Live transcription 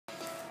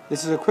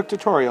This is a quick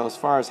tutorial as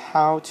far as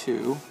how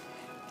to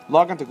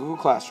log into Google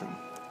Classroom.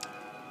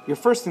 Your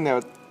first thing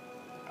that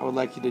I would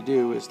like you to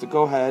do is to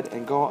go ahead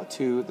and go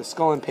to the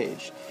Scullin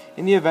page.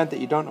 In the event that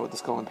you don't know what the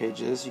Scullin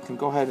page is, you can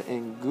go ahead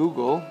and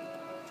Google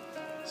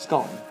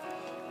Scullin.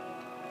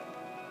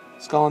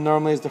 Scullin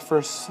normally is the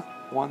first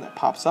one that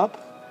pops up.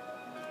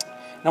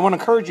 And I want to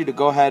encourage you to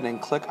go ahead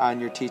and click on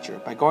your teacher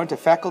by going to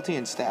Faculty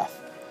and Staff.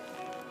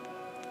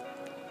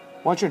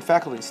 Once you're in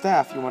Faculty and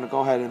Staff, you want to go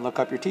ahead and look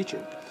up your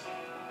teacher.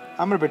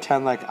 I'm going to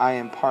pretend like I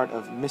am part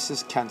of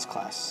Mrs. Kent's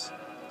class.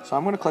 So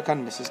I'm going to click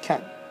on Mrs.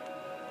 Kent.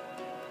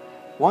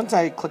 Once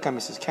I click on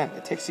Mrs. Kent,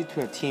 it takes you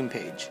to a team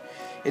page.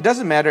 It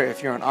doesn't matter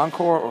if you're on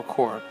Encore or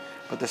Core,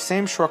 but the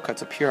same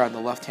shortcuts appear on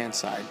the left-hand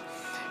side.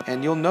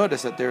 And you'll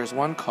notice that there is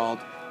one called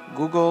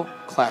Google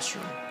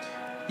Classroom.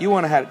 You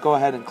want to go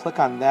ahead and click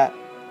on that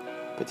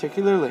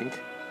particular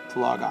link to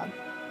log on.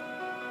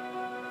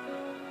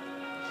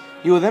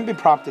 You will then be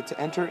prompted to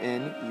enter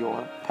in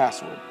your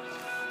password.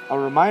 A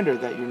reminder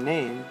that your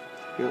name,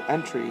 your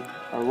entry,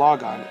 or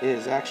logon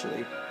is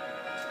actually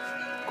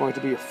going to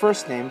be your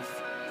first name,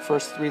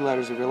 first 3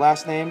 letters of your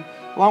last name,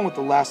 along with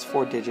the last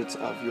 4 digits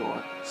of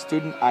your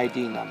student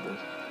ID number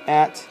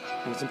and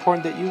it's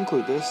important that you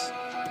include this,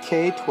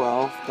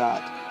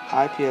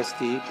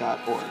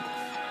 k12.ipsd.org.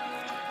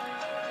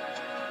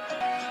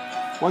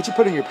 Once you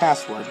put in your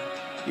password,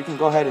 you can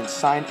go ahead and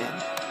sign in.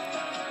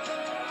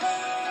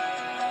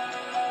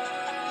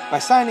 By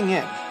signing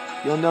in,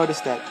 you'll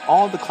notice that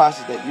all of the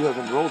classes that you have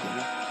enrolled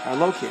in are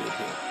located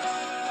here.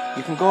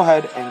 You can go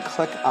ahead and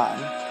click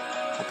on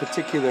a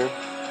particular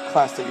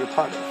class that you're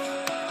part of.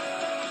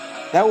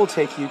 That will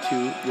take you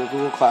to your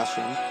Google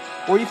Classroom,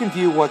 where you can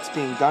view what's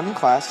being done in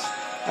class,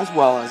 as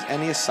well as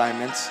any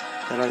assignments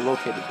that are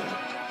located there.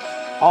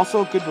 Also,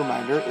 a good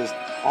reminder is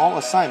all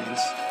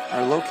assignments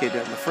are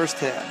located in the first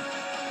tab.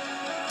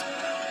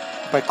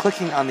 By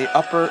clicking on the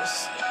upper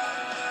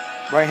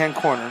right-hand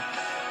corner,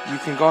 you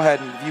can go ahead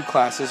and view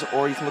classes,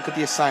 or you can look at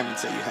the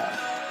assignments that you have.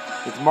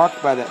 It's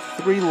marked by that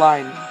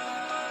 3-line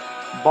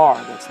bar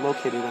that's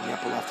located in the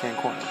upper left-hand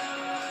corner.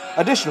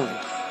 Additionally,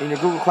 in your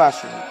Google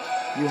Classroom,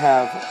 you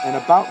have an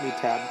About Me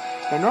tab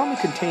that normally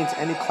contains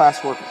any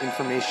classwork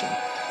information,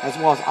 as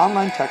well as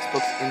online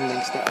textbooks and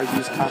links that are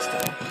used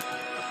constantly.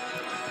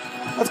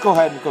 Let's go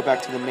ahead and go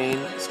back to the main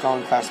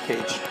Scullin class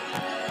page,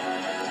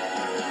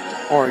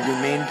 or your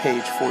main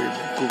page for your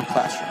Google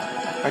Classroom,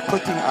 by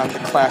clicking on the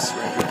class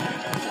right here.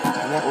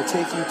 And that will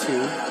take you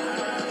to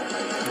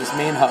this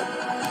main hub.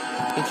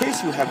 In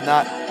case you have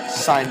not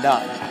signed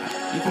on,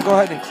 you can go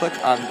ahead and click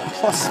on the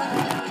plus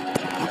symbol.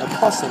 The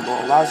plus symbol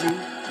allows you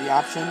the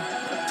option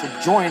to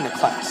join a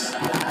class.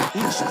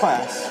 Each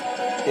class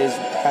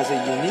has a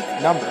unique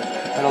number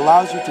that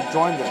allows you to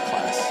join their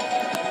class.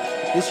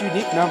 This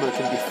unique number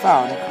can be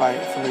found by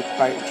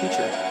your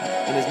teacher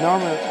and is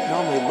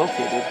normally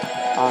located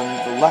on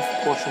the left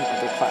portion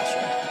of their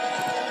classroom.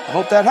 I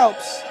hope that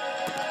helps.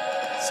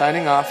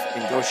 Signing off,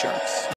 and go Sharks.